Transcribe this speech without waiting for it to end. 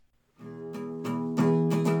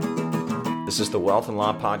This is the Wealth and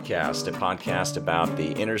Law Podcast, a podcast about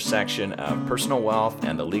the intersection of personal wealth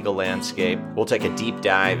and the legal landscape. We'll take a deep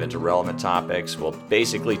dive into relevant topics. We'll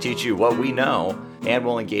basically teach you what we know, and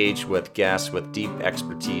we'll engage with guests with deep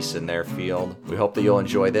expertise in their field. We hope that you'll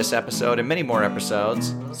enjoy this episode and many more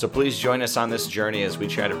episodes. So please join us on this journey as we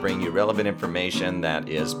try to bring you relevant information that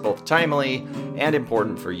is both timely and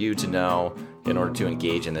important for you to know in order to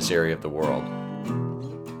engage in this area of the world.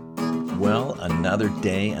 Well, another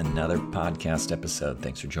day, another podcast episode.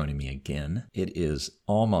 Thanks for joining me again. It is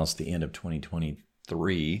almost the end of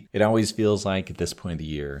 2023. It always feels like at this point of the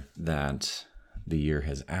year that the year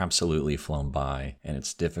has absolutely flown by, and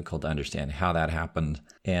it's difficult to understand how that happened.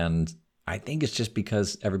 And I think it's just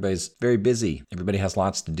because everybody's very busy. Everybody has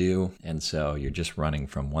lots to do, and so you're just running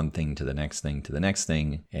from one thing to the next thing to the next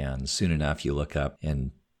thing, and soon enough you look up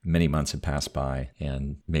and many months have passed by,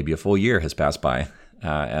 and maybe a full year has passed by.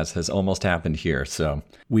 As has almost happened here. So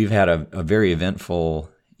we've had a very eventful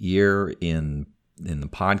year in the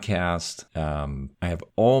podcast. I have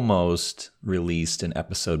almost released an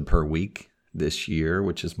episode per week this year,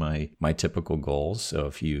 which is my typical goal. So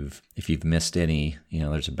if you've missed any,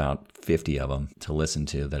 there's about 50 of them to listen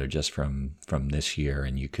to that are just from this year,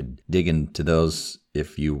 and you could dig into those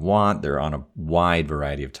if you want. They're on a wide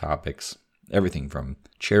variety of topics. Everything from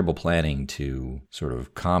charitable planning to sort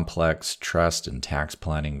of complex trust and tax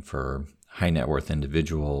planning for high net worth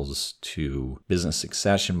individuals to business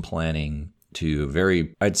succession planning to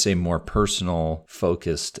very, I'd say, more personal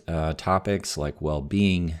focused topics like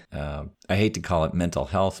well-being. I hate to call it mental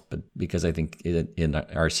health, but because I think in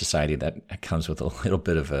our society that comes with a little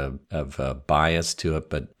bit of a bias to it,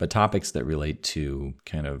 but topics that relate to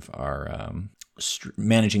kind of our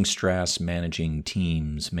managing stress, managing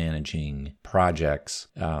teams, managing projects.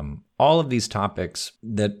 All of these topics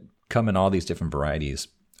that come in all these different varieties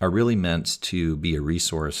are really meant to be a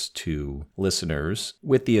resource to listeners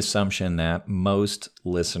with the assumption that most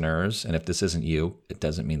listeners, and if this isn't you, it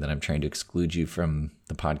doesn't mean that I'm trying to exclude you from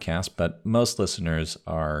the podcast, but most listeners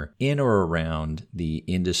are in or around the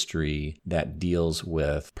industry that deals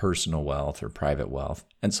with personal wealth or private wealth.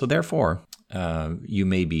 And so therefore, you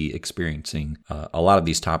may be experiencing a lot of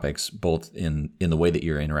these topics, both in the way that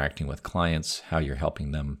you're interacting with clients, how you're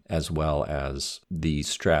helping them, as well as the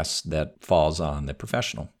stress that falls on the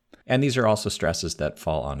professional. And these are also stresses that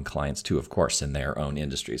fall on clients too, of course, in their own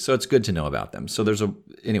industry. So it's good to know about them. So there's a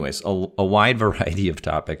wide variety of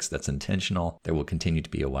topics that's intentional. There will continue to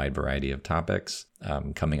be a wide variety of topics.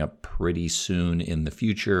 Coming up pretty soon in the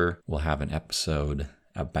future, we'll have an episode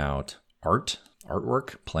about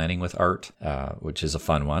artwork, planning with art, which is a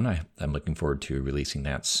fun one. I'm looking forward to releasing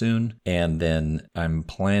that soon. And then I'm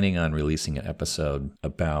planning on releasing an episode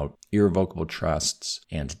about irrevocable trusts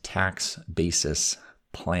and tax basis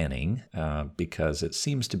planning, because it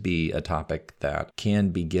seems to be a topic that can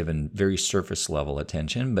be given very surface level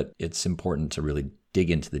attention, but it's important to really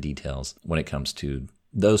dig into the details when it comes to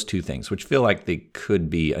those two things, which feel like they could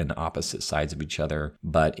be on opposite sides of each other,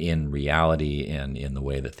 but in reality and in the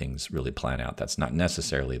way that things really plan out, that's not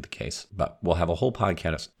necessarily the case. But we'll have a whole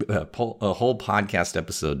podcast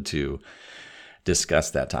episode to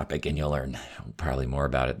discuss that topic, and you'll learn probably more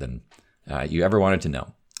about it than you ever wanted to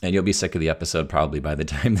know. And you'll be sick of the episode probably by the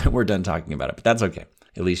time that we're done talking about it, but that's okay.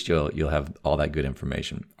 At least you'll have all that good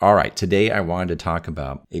information. All right, today I wanted to talk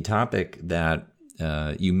about a topic that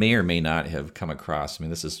you may or may not have come across. I mean,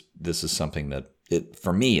 this is something that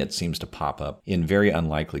for me, it seems to pop up in very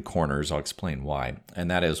unlikely corners. I'll explain why.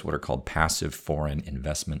 And that is what are called passive foreign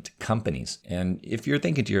investment companies. And if you're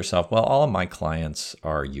thinking to yourself, well, all of my clients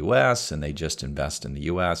are U.S. and they just invest in the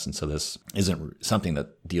U.S. And so this isn't something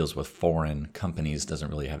that deals with foreign companies,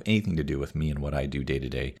 doesn't really have anything to do with me and what I do day to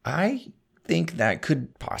day. I think that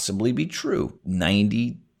could possibly be true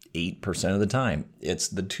 98% of the time. It's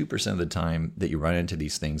the 2% of the time that you run into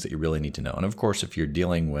these things that you really need to know. And of course, if you're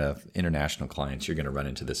dealing with international clients, you're going to run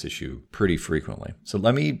into this issue pretty frequently. So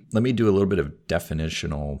let me do a little bit of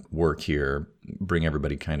definitional work here, bring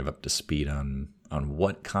everybody kind of up to speed on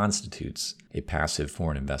what constitutes a passive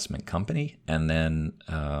foreign investment company. And then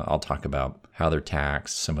I'll talk about how they're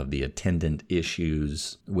taxed, some of the attendant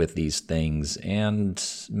issues with these things, and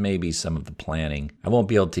maybe some of the planning. I won't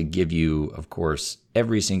be able to give you, of course,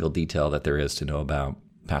 every single detail that there is to know about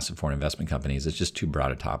passive foreign investment companies. It's just too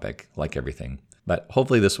broad a topic, like everything. But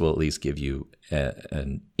hopefully this will at least give you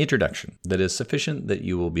an introduction that is sufficient that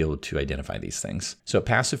you will be able to identify these things. So a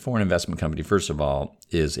passive foreign investment company, first of all,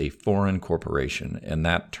 is a foreign corporation. And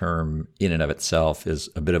that term in and of itself is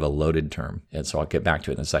a bit of a loaded term. And so I'll get back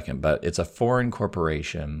to it in a second. But it's a foreign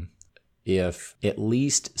corporation if at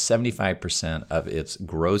least 75% of its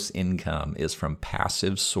gross income is from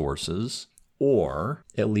passive sources, or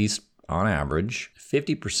at least on average,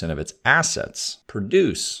 50% of its assets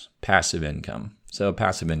produce passive income. So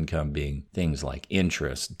passive income being things like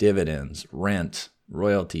interest, dividends, rent,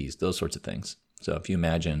 royalties, those sorts of things. So if you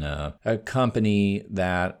imagine a company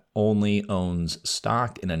that only owns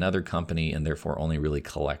stock in another company and therefore only really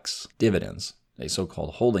collects dividends, a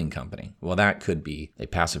so-called holding company. Well, that could be a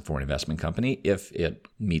passive foreign investment company if it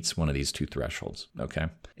meets one of these two thresholds, okay?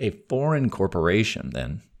 A foreign corporation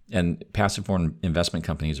then, and passive foreign investment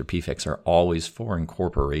companies or PFICs are always foreign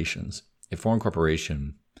corporations. A foreign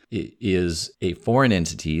corporation is a foreign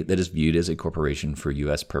entity that is viewed as a corporation for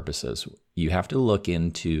U.S. purposes. You have to look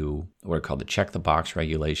into what are called the check-the-box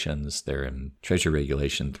regulations. They're in Treasury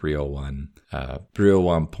Regulation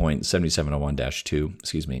 301.7701-2,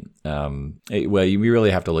 excuse me. Well, you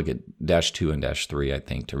really have to look at -2 and -3, I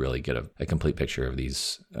think, to really get a complete picture of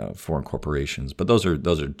these foreign corporations. But those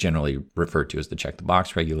are generally referred to as the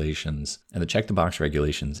check-the-box regulations. And the check-the-box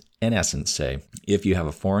regulations, in essence, say if you have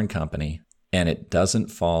a foreign company and it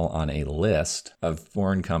doesn't fall on a list of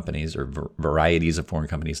foreign companies or varieties of foreign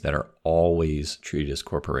companies that are always treated as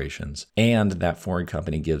corporations, and that foreign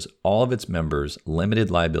company gives all of its members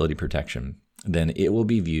limited liability protection, then it will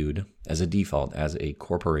be viewed as a default as a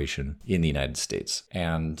corporation in the United States.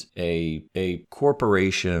 And a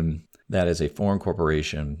corporation that is a foreign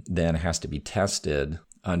corporation then has to be tested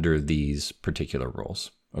under these particular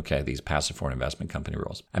rules. Okay, these passive foreign investment company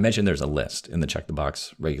rules. I mentioned there's a list in the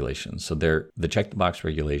check-the-box regulations. So the check-the-box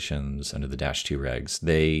regulations under the -2 regs,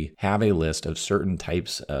 they have a list of certain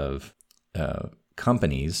types of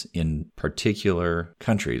companies in particular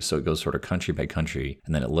countries. So it goes sort of country by country,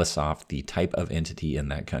 and then it lists off the type of entity in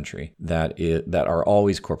that country that are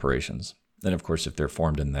always corporations. Then, of course, if they're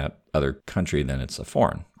formed in that other country, then it's a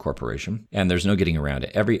foreign corporation. And there's no getting around it.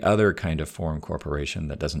 Every other kind of foreign corporation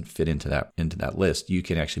that doesn't fit into that list, you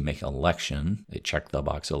can actually make an election, a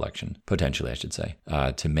check-the-box election, potentially, I should say,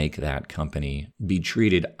 to make that company be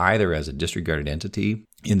treated either as a disregarded entity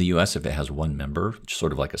in the U.S. if it has one member,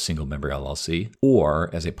 sort of like a single-member LLC, or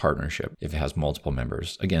as a partnership if it has multiple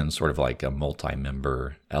members. Again, sort of like a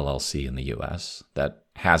multi-member LLC in the U.S. that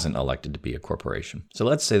hasn't elected to be a corporation. So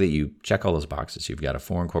let's say that you check all those boxes. You've got a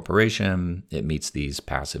foreign corporation. It meets these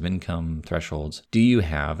passive income thresholds. Do you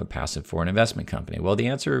have a passive foreign investment company? Well, the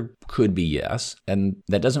answer could be yes. And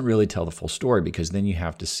that doesn't really tell the full story, because then you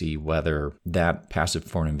have to see whether that passive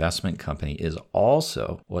foreign investment company is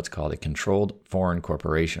also what's called a controlled foreign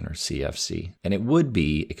corporation, or CFC. And it would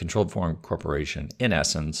be a controlled foreign corporation in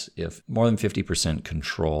essence if more than 50%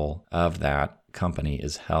 control of that company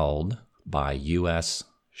is held by U.S.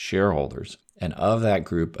 shareholders. And of that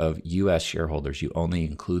group of U.S. shareholders, you only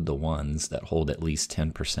include the ones that hold at least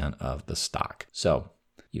 10% of the stock. So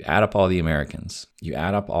you add up all the Americans, you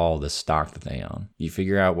add up all the stock that they own, you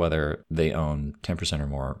figure out whether they own 10% or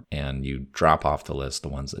more, and you drop off the list the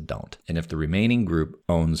ones that don't. And if the remaining group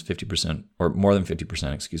owns 50% or more than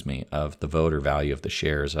 50%, of the vote or value of the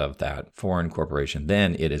shares of that foreign corporation,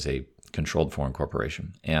 then it is a controlled foreign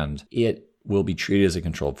corporation. And it will be treated as a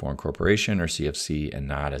controlled foreign corporation, or CFC, and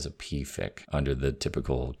not as a PFIC under the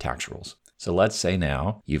typical tax rules. So let's say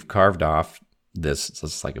now you've carved off this, so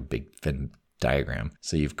it's like a big Venn diagram.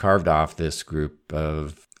 So you've carved off this group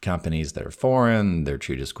of companies that are foreign, they're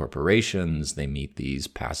treated as corporations, they meet these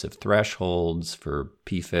passive thresholds for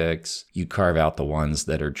PFICs. You carve out the ones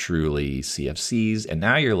that are truly CFCs, and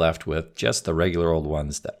now you're left with just the regular old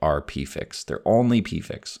ones that are PFICs. They're only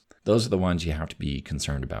PFICs. Those are the ones you have to be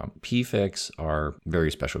concerned about. PFICs are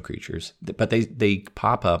very special creatures, but they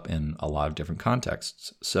pop up in a lot of different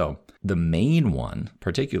contexts. So the main one,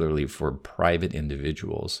 particularly for private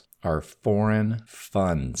individuals, are foreign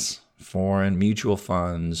funds, foreign mutual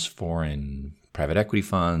funds, foreign private equity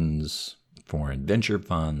funds, foreign venture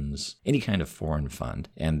funds, any kind of foreign fund.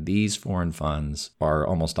 And these foreign funds are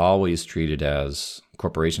almost always treated as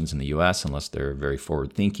corporations in the U.S. unless they're very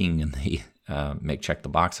forward-thinking and they make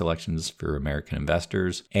check-the-box elections for American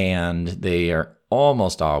investors. And they are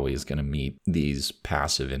almost always going to meet these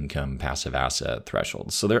passive income, passive asset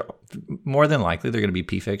thresholds. So they're more than likely they're going to be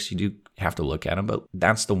PFICs. You do have to look at them, but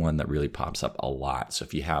that's the one that really pops up a lot. So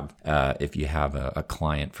if you have a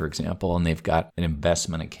client, for example, and they've got an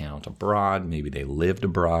investment account abroad, maybe they lived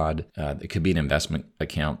abroad. It could be an investment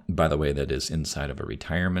account, by the way, that is inside of a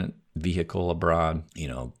retirement vehicle abroad.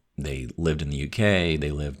 They lived in the UK,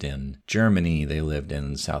 they lived in Germany, they lived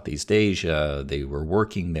in Southeast Asia, they were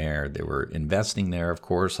working there, they were investing there, of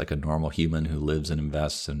course, like a normal human who lives and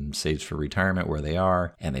invests and saves for retirement where they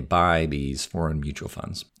are, and they buy these foreign mutual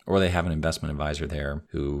funds. or they have an investment advisor there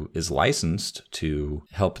who is licensed to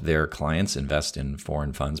help their clients invest in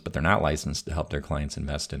foreign funds, but they're not licensed to help their clients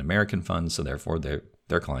invest in American funds. So therefore,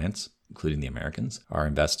 their clients, including the Americans, are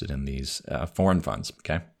invested in these foreign funds.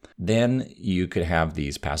 Okay. Then you could have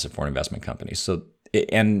these passive foreign investment companies. So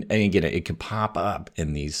and again, it could pop up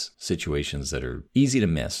in these situations that are easy to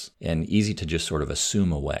miss and easy to just sort of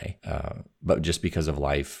assume away. But just because of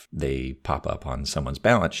life, they pop up on someone's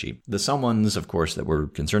balance sheet. The someones, of course, that we're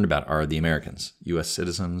concerned about are the Americans, U.S.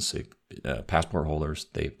 citizens, passport holders.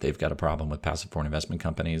 They've got a problem with passive foreign investment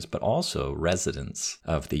companies, but also residents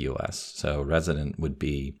of the U.S. So resident would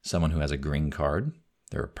be someone who has a green card.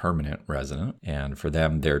 They're a permanent resident, and for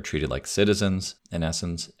them, they're treated like citizens in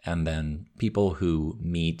essence. And then people who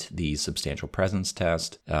meet the substantial presence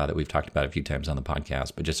test that we've talked about a few times on the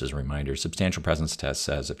podcast, but just as a reminder, substantial presence test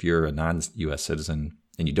says if you're a non-U.S. citizen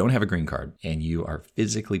and you don't have a green card and you are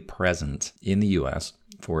physically present in the U.S.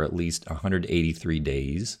 for at least 183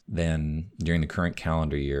 days, then during the current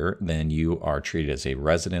calendar year, then you are treated as a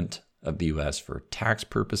resident of the U.S. for tax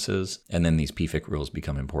purposes, and then these PFIC rules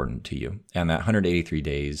become important to you. And that 183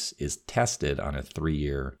 days is tested on a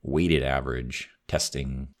 3-year weighted average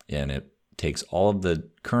testing, and it takes all of the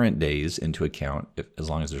current days into account as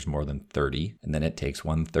long as there's more than 30, and then it takes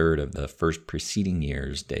 1/3 of the first preceding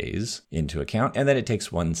year's days into account, and then it takes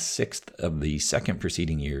 1/6 of the second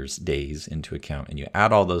preceding year's days into account, and you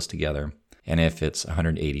add all those together. And if it's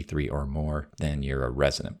 183 or more, then you're a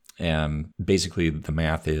resident. And basically, the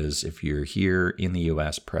math is if you're here in the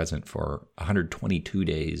U.S. present for 122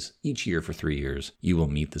 days each year for 3 years, you will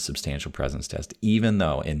meet the substantial presence test, even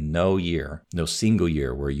though in no single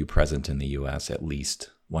year were you present in the U.S. at least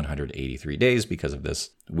 183 days because of this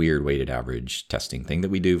weird weighted average testing thing that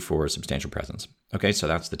we do for substantial presence. Okay, so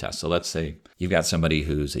that's the test. So let's say you've got somebody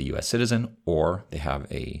who's a U.S. citizen, or they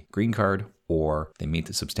have a green card, or they meet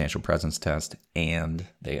the substantial presence test, and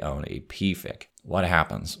they own a PFIC. What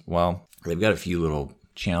happens? Well, they've got a few little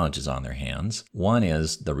challenges on their hands. One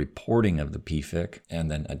is the reporting of the PFIC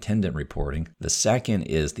and then attendant reporting. The second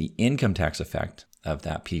is the income tax effect of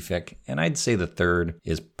that PFIC. And I'd say the third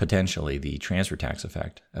is potentially the transfer tax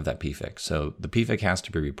effect of that PFIC. So the PFIC has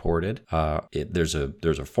to be reported. There's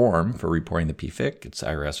a form for reporting the PFIC. It's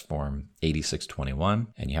IRS form 8621,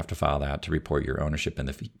 and you have to file that to report your ownership in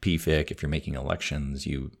the PFIC. If you're making elections,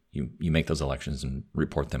 you make those elections and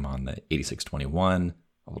report them on the 8621.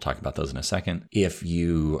 We'll talk about those in a second. If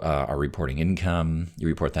you are reporting income, you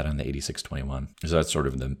report that on the 8621. So that's sort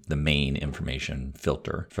of the main information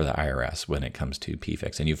filter for the IRS when it comes to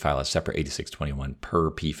PFICs. And you file a separate 8621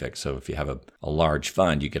 per PFIC. So if you have a large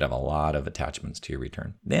fund, you could have a lot of attachments to your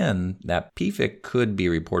return. Then that PFIC could be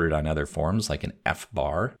reported on other forms like an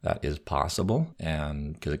FBAR. That is possible,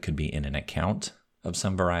 and because it could be in an account of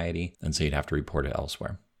some variety. And so you'd have to report it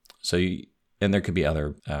elsewhere. And there could be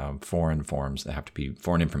other foreign forms that have to be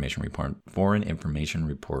foreign information report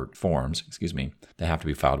forms, that have to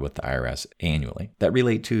be filed with the IRS annually that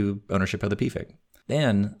relate to ownership of the PFIC.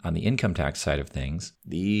 Then on the income tax side of things,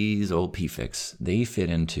 these old PFICs, they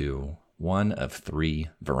fit into one of 3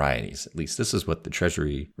 varieties. At least this is what the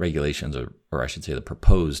Treasury regulations, or I should say the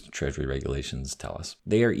proposed Treasury regulations tell us.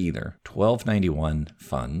 They are either 1291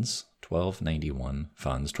 funds,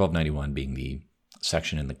 1291 being the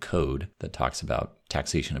section in the code that talks about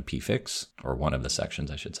taxation of PFICs, or one of the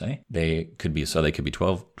sections, I should say. They could be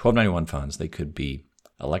 1291 funds. They could be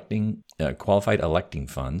qualified electing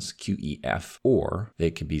funds, QEF, or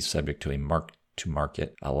they could be subject to a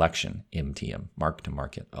mark-to-market election, MTM,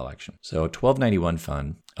 mark-to-market election. So a 1291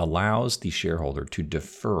 fund allows the shareholder to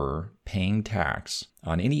defer paying tax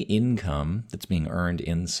on any income that's being earned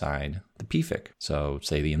inside the PFIC. So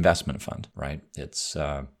say the investment fund, right? It's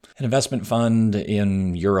an investment fund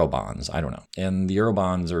in Eurobonds, I don't know. And the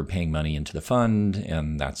Eurobonds are paying money into the fund,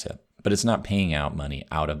 and that's it. But it's not paying out money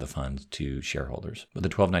out of the fund to shareholders. With the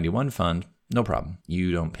 1291 fund, no problem.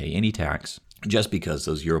 You don't pay any tax just because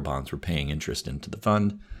those Eurobonds were paying interest into the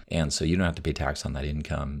fund. And so you don't have to pay tax on that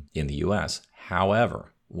income in the U.S.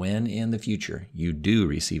 However, when in the future you do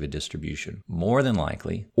receive a distribution, more than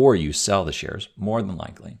likely, or you sell the shares, more than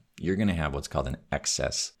likely, you're going to have what's called an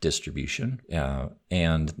excess distribution.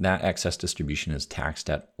 And that excess distribution is taxed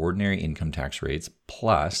at ordinary income tax rates,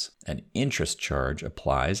 plus an interest charge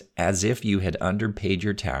applies as if you had underpaid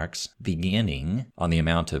your tax beginning on the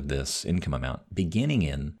amount of this income amount, beginning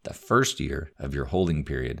in the first year of your holding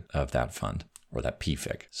period of that fund, or that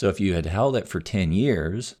PFIC. So if you had held it for 10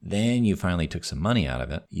 years, then you finally took some money out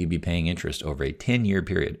of it, you'd be paying interest over a 10-year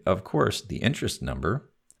period. Of course, the interest number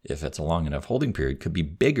if it's a long enough holding period, could be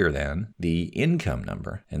bigger than the income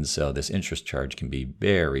number. And so this interest charge can be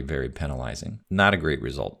very, very penalizing. Not a great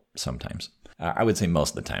result sometimes. I would say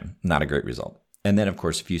most of the time, not a great result. And then, of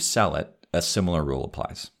course, if you sell it, a similar rule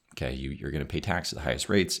applies. Okay, you're going to pay tax at the highest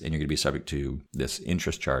rates, and you're going to be subject to this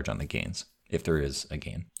interest charge on the gains, if there is a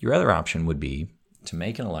gain. Your other option would be to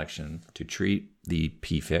make an election to treat the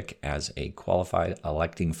PFIC as a qualified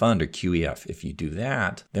electing fund, or QEF. If you do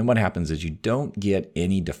that, then what happens is you don't get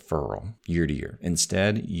any deferral year to year.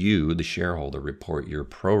 Instead, you, the shareholder, report your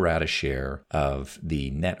pro rata share of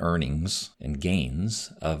the net earnings and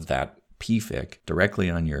gains of that PFIC directly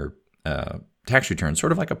on your tax return,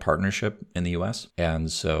 sort of like a partnership in the US.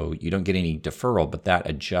 And so you don't get any deferral, but that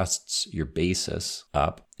adjusts your basis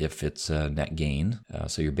up if it's a net gain.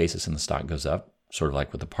 So your basis in the stock goes up, sort of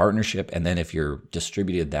like with a partnership. And then if you're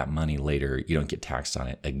distributed that money later, you don't get taxed on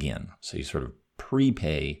it again. So you sort of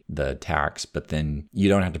prepay the tax, but then you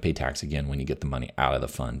don't have to pay tax again when you get the money out of the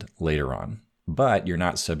fund later on. But you're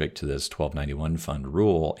not subject to this 1291 fund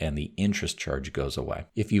rule, and the interest charge goes away.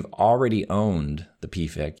 If you've already owned the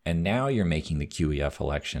PFIC and now you're making the QEF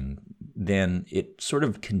election, then it sort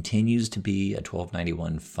of continues to be a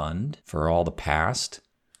 1291 fund for all the past,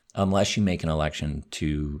 unless you make an election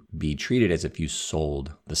to be treated as if you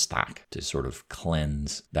sold the stock, to sort of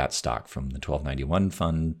cleanse that stock from the 1291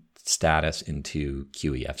 fund status into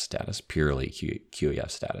QEF status, purely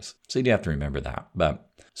QEF status. So you do have to remember that. But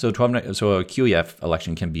so a QEF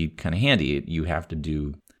election can be kind of handy. You have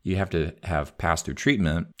to have pass-through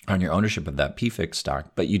treatment on your ownership of that PFIC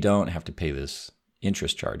stock, but you don't have to pay this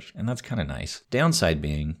interest charge, and that's kind of nice. Downside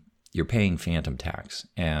being you're paying phantom tax,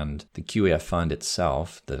 and the QEF fund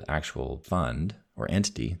itself, the actual fund or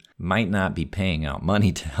entity, might not be paying out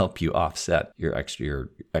money to help you offset your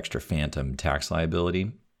extra phantom tax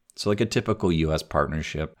liability. So like a typical U.S.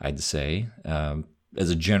 partnership, I'd say, as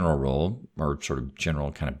a general rule, or sort of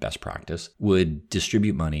general kind of best practice, would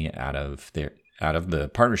distribute money out of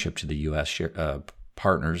the partnership to the U.S.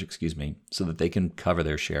 partners, so that they can cover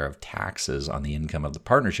their share of taxes on the income of the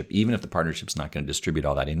partnership, even if the partnership's not going to distribute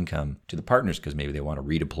all that income to the partners because maybe they want to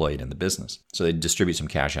redeploy it in the business. So they distribute some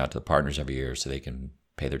cash out to the partners every year so they can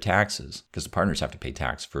pay their taxes, because the partners have to pay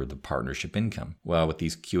tax for the partnership income. Well, with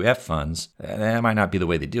these QF funds, that might not be the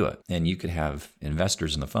way they do it. And you could have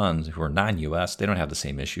investors in the funds who are non-US, they don't have the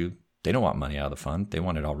same issue. They don't want money out of the fund. They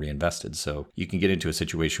want it all reinvested. So you can get into a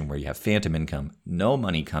situation where you have phantom income, no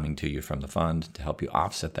money coming to you from the fund to help you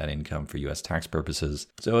offset that income for US tax purposes.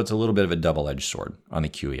 So it's a little bit of a double-edged sword on the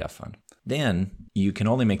QEF fund. Then you can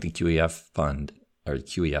only make the QEF fund or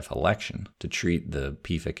QEF election to treat the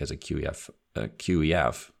PFIC as a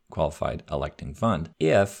QEF, qualified electing fund,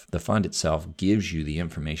 if the fund itself gives you the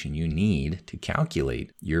information you need to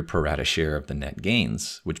calculate your pro rata share of the net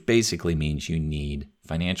gains, which basically means you need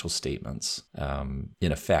financial statements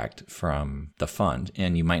in effect from the fund,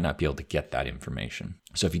 and you might not be able to get that information.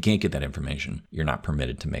 So if you can't get that information, you're not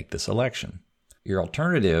permitted to make this election. Your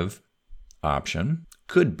alternative option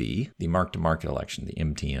could be the mark-to-market election, the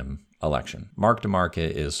MTM election.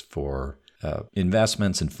 Mark-to-market is for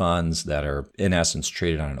investments and funds that are in essence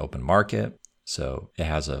traded on an open market. So it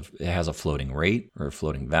has a floating rate or a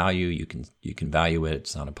floating value. You can value it.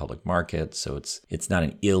 It's on a public market, so it's not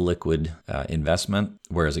an illiquid investment.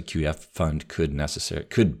 Whereas a QF fund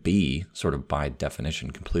could be sort of by definition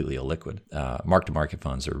completely illiquid. Mark-to-market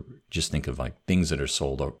funds are, just think of like things that are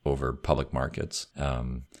sold over public markets.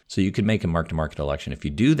 So you could make a mark-to-market election. If you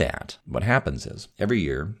do that, what happens is every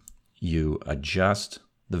year you adjust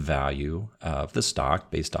the value of the stock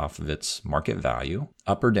based off of its market value,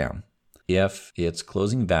 up or down. If its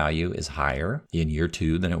closing value is higher in year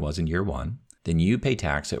 2 than it was in year 1, then you pay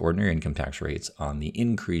tax at ordinary income tax rates on the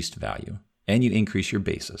increased value, and you increase your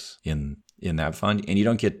basis in that fund, and you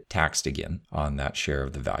don't get taxed again on that share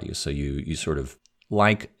of the value. So you sort of,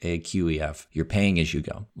 like a QEF, you're paying as you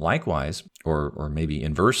go. Likewise, or maybe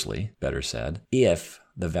inversely, better said, if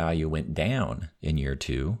the value went down in year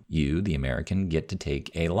 2, you, the American, get to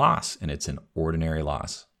take a loss, and it's an ordinary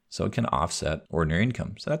loss. So it can offset ordinary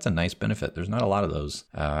income. So that's a nice benefit. There's not a lot of those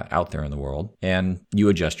out there in the world. And you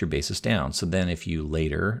adjust your basis down. So then if you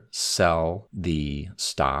later sell the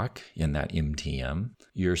stock in that MTM,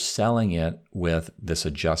 you're selling it with this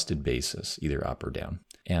adjusted basis, either up or down.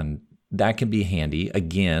 And that can be handy.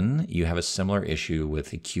 Again, you have a similar issue with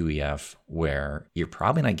the QEF where you're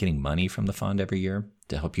probably not getting money from the fund every year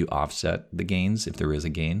to help you offset the gains if there is a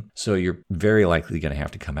gain. So you're very likely going to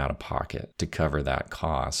have to come out of pocket to cover that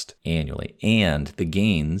cost annually. And the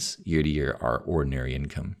gains year to year are ordinary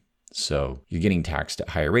income. So you're getting taxed at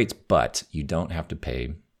higher rates, but you don't have to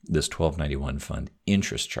pay this 1291 fund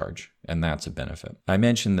interest charge and that's a benefit. I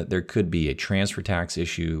mentioned that there could be a transfer tax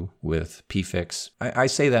issue with PFICs. I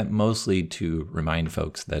say that mostly to remind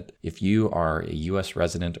folks that if you are a U.S.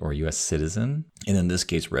 resident or a U.S. citizen, and in this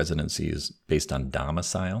case, residency is based on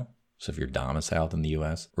domicile. So if you're domiciled in the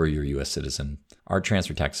U.S. or you're a U.S. citizen, our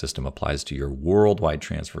transfer tax system applies to your worldwide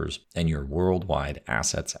transfers and your worldwide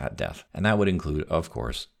assets at death. And that would include, of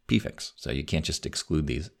course, PFICs. So you can't just exclude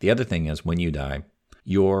these. The other thing is when you die,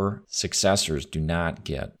 your successors do not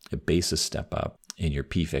get a basis step up in your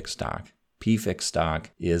PFIC stock. PFIC stock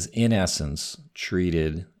is in essence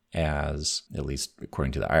treated as, at least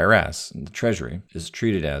according to the IRS and the Treasury, is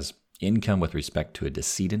treated as income with respect to a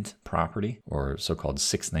decedent property, or so-called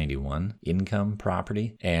 691 income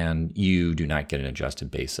property, and you do not get an adjusted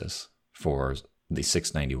basis for the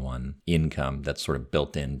 691 income that's sort of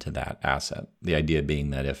built into that asset. The idea being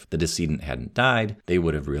that if the decedent hadn't died, they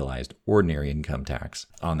would have realized ordinary income tax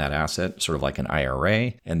on that asset, sort of like an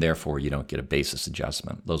IRA, and therefore you don't get a basis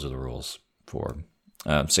adjustment. Those are the rules for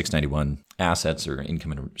 691 assets or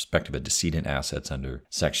income in respect of a decedent assets under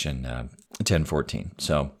Section 1014.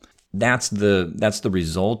 So that's the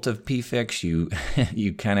result of PFICs.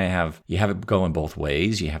 You kind of have it going both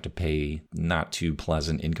ways. You have to pay not too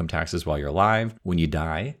pleasant income taxes while you're alive. When you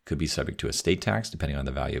die, could be subject to estate tax depending on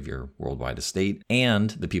the value of your worldwide estate.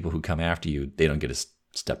 And the people who come after you, they don't get a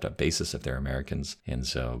stepped up basis if they're Americans, and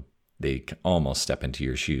so they almost step into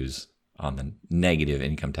your shoes on the negative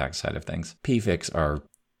income tax side of things. PFICs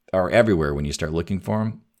are everywhere when you start looking for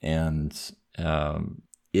them, and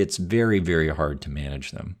it's very, very hard to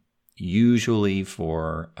manage them. Usually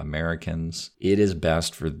for Americans, it is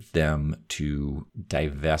best for them to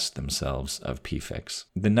divest themselves of PFICs.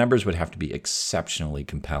 The numbers would have to be exceptionally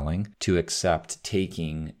compelling to accept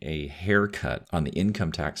taking a haircut on the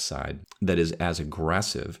income tax side that is as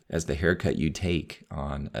aggressive as the haircut you take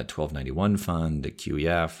on a 1291 fund, a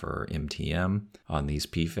QEF, or MTM on these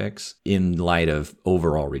PFICs in light of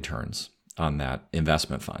overall returns on that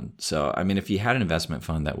investment fund. So, I mean, if you had an investment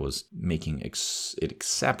fund that was making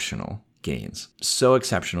exceptional gains, so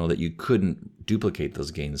exceptional that you couldn't duplicate those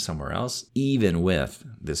gains somewhere else, even with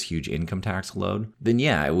this huge income tax load, then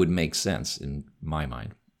yeah, it would make sense in my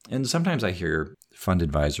mind. And sometimes I hear fund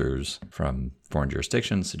advisors from foreign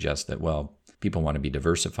jurisdictions suggest that, well, people want to be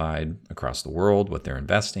diversified across the world with their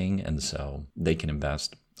investing, and so they can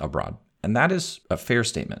invest abroad. And that is a fair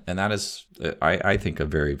statement. And that is, I think, a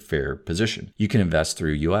very fair position. You can invest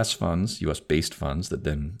through U.S. funds, U.S.-based funds that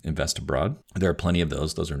then invest abroad. There are plenty of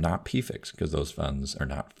those. Those are not PFICs because those funds are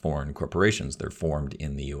not foreign corporations. They're formed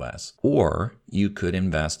in the U.S. Or you could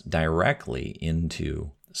invest directly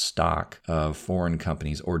into stock of foreign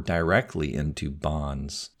companies or directly into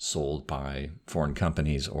bonds sold by foreign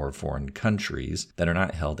companies or foreign countries that are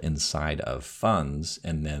not held inside of funds,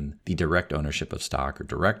 and then the direct ownership of stock or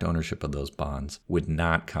direct ownership of those bonds would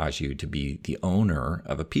not cause you to be the owner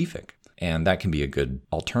of a PFIC. And that can be a good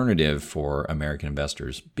alternative for American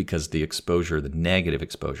investors because the exposure, the negative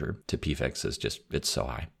exposure to PFICs is just, it's so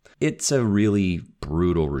high. It's a really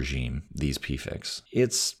brutal regime, these PFICs.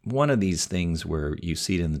 It's one of these things where you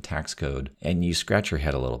see it in the tax code and you scratch your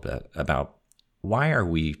head a little bit about why are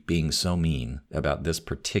we being so mean about this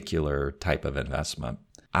particular type of investment?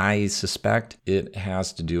 I suspect it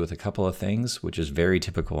has to do with a couple of things, which is very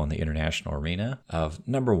typical in the international arena of,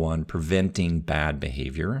 number one, preventing bad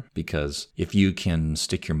behavior. Because if you can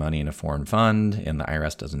stick your money in a foreign fund and the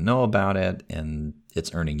IRS doesn't know about it and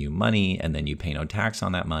it's earning you money and then you pay no tax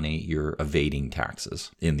on that money, you're evading taxes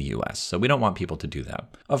in the US. So we don't want people to do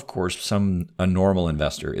that. Of course, a normal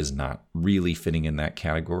investor is not really fitting in that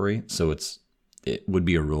category. So it would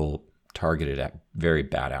be a rule targeted at very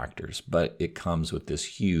bad actors, but it comes with this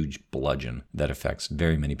huge bludgeon that affects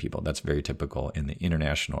very many people. That's very typical in the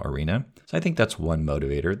international arena. So I think that's one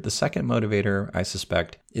motivator. The second motivator, I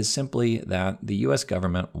suspect, is simply that the US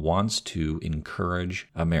government wants to encourage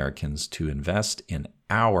Americans to invest in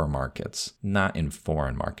our markets, not in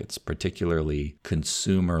foreign markets, particularly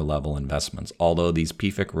consumer level investments, although these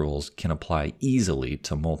PFIC rules can apply easily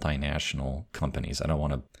to multinational companies. I don't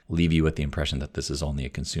want to leave you with the impression that this is only a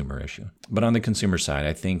consumer issue. But on the consumer side,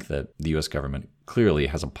 I think that the US government clearly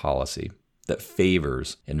has a policy that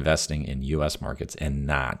favors investing in US markets and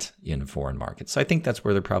not in foreign markets. So I think that's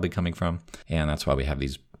where they're probably coming from. And that's why we have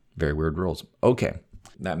these very weird rules. Okay,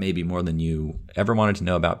 that may be more than you ever wanted to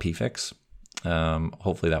know about PFICs.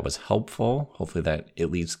 Hopefully that was helpful. Hopefully that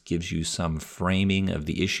at least gives you some framing of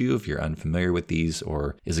the issue if you're unfamiliar with these,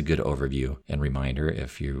 or is a good overview and reminder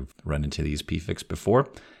if you've run into these PFICs before.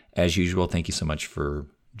 As usual, thank you so much for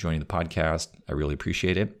joining the podcast. I really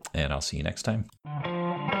appreciate it, and I'll see you next time.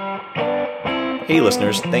 Hey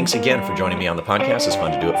listeners, thanks again for joining me on the podcast. It's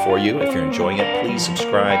fun to do it for you. If you're enjoying it, please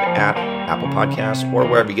subscribe at Apple Podcasts or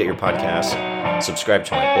wherever you get your podcasts. Subscribe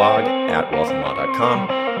to my blog at wealthandlaw.com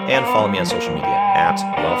and follow me on social media at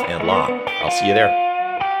Wealth and Law. I'll see you there.